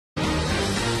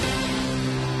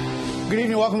Good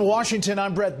evening. Welcome to Washington.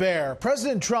 I'm Brett Baer.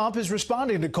 President Trump is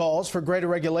responding to calls for greater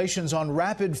regulations on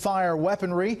rapid-fire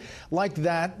weaponry like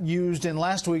that used in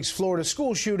last week's Florida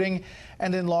school shooting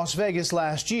and in Las Vegas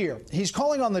last year. He's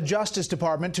calling on the Justice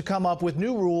Department to come up with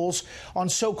new rules on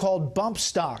so-called bump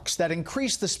stocks that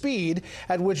increase the speed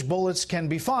at which bullets can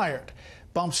be fired.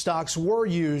 Bump stocks were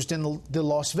used in the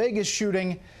Las Vegas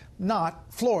shooting, not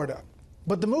Florida.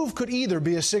 But the move could either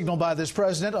be a signal by this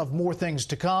president of more things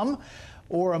to come,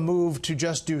 or a move to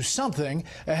just do something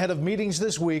ahead of meetings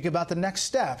this week about the next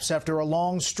steps after a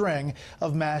long string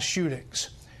of mass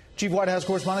shootings. Chief White House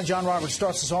correspondent John Roberts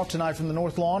starts us off tonight from the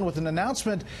North Lawn with an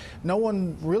announcement no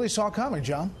one really saw coming,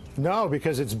 John. No,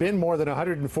 because it's been more than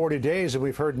 140 days and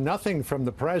we've heard nothing from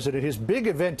the president. His big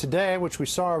event today, which we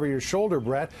saw over your shoulder,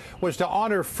 Brett, was to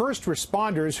honor first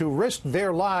responders who risked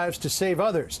their lives to save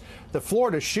others. The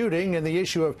Florida shooting and the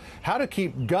issue of how to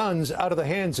keep guns out of the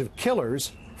hands of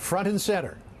killers front and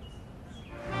center.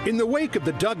 In the wake of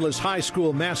the Douglas High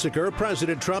School massacre,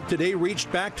 President Trump today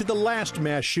reached back to the last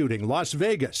mass shooting, Las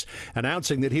Vegas,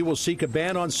 announcing that he will seek a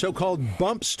ban on so-called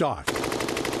bump stocks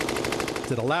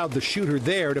that allowed the shooter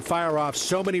there to fire off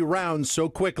so many rounds so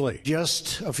quickly.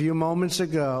 Just a few moments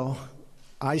ago,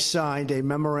 I signed a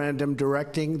memorandum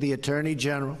directing the Attorney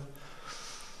General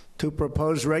to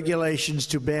propose regulations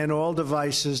to ban all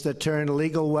devices that turn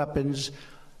legal weapons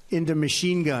into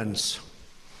machine guns.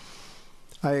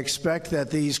 I expect that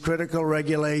these critical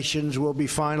regulations will be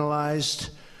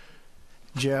finalized,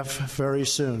 Jeff, very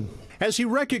soon. As he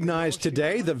recognized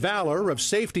today the valor of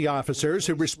safety officers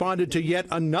who responded to yet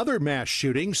another mass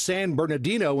shooting, San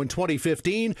Bernardino in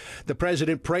 2015, the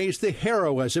president praised the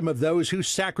heroism of those who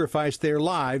sacrificed their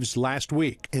lives last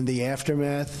week. In the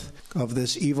aftermath of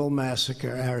this evil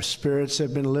massacre, our spirits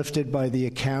have been lifted by the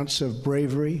accounts of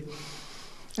bravery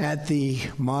at the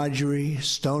Marjorie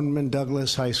Stoneman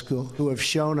Douglas High School, who have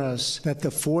shown us that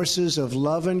the forces of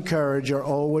love and courage are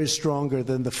always stronger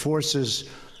than the forces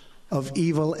of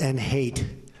evil and hate.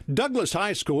 Douglas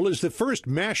High School is the first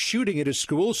mass shooting at a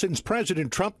school since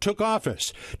President Trump took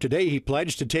office. Today he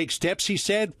pledged to take steps he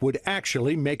said would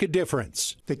actually make a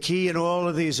difference. The key in all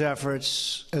of these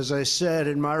efforts, as I said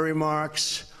in my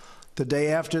remarks the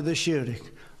day after the shooting,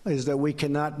 is that we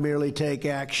cannot merely take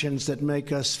actions that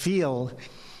make us feel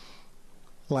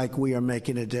like we are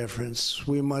making a difference.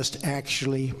 We must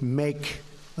actually make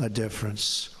a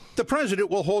difference. The president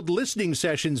will hold listening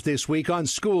sessions this week on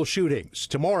school shootings.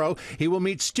 Tomorrow, he will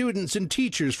meet students and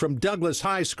teachers from Douglas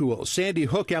High School, Sandy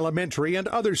Hook Elementary, and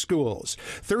other schools.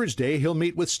 Thursday, he'll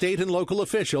meet with state and local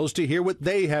officials to hear what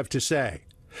they have to say.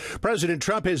 President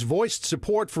Trump has voiced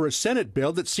support for a Senate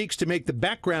bill that seeks to make the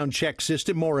background check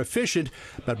system more efficient,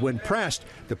 but when pressed,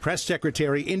 the press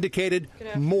secretary indicated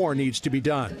more needs to be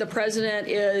done. The president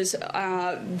is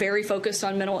very focused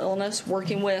on mental illness,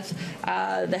 working with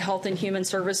the Health and Human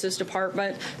Services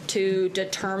Department to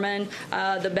determine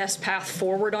the best path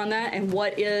forward on that and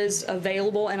what is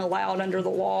available and allowed under the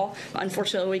law.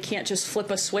 Unfortunately, we can't just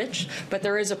flip a switch, but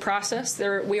there is a process.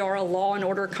 We are a law and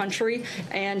order country,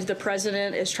 and the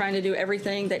president is trying to do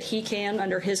everything that he can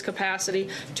under his capacity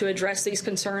to address these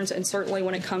concerns, and certainly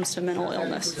when it comes to mental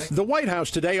illness. The White House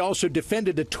today also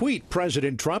defended a tweet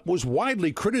President Trump was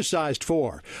widely criticized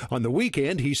for. On the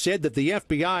weekend, he said that the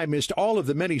FBI missed all of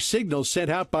the many signals sent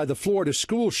out by the Florida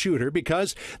school shooter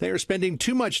because they are spending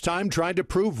too much time trying to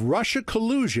prove Russia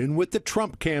collusion with the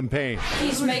Trump campaign.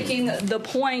 He's making the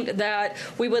point that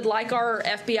we would like our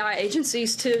FBI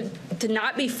agencies to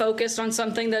not be focused on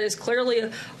something that is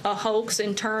clearly a hoax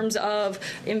in terms of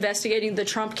investigating the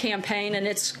Trump campaign and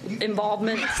its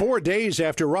involvement. 4 days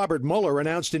after Robert Mueller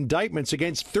announced indictments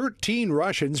against 13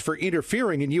 Russians for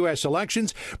interfering in U.S.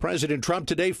 elections, President Trump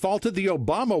today faulted the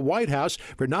Obama White House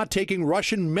for not taking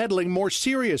Russian meddling more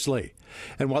seriously.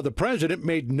 And while the president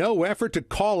made no effort to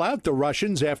call out the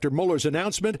Russians after Mueller's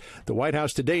announcement, the White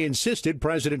House today insisted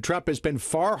President Trump has been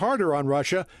far harder on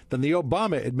Russia than the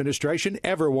Obama administration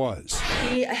ever was.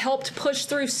 He helped push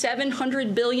through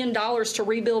 $700 billion to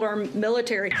rebuild our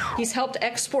military. He's helped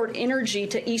export energy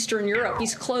to Eastern Europe.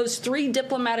 He's closed 3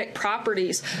 diplomatic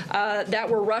properties that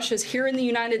were Russia's here in the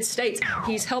United States.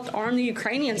 He's helped arm the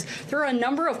Ukrainians. There are a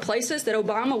number of places that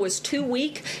Obama was too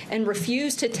weak and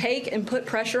refused to take and put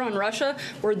pressure on Russia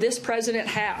where this president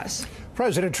has.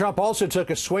 President Trump also took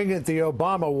a swing at the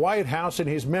Obama White House in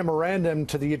his memorandum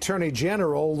to the Attorney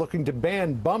General looking to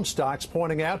ban bump stocks,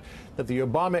 pointing out that the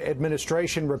Obama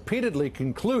administration repeatedly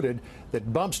concluded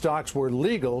that bump stocks were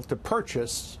legal to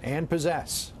purchase and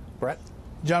possess. Brett?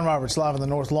 John Roberts live on the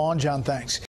North Lawn. John, thanks.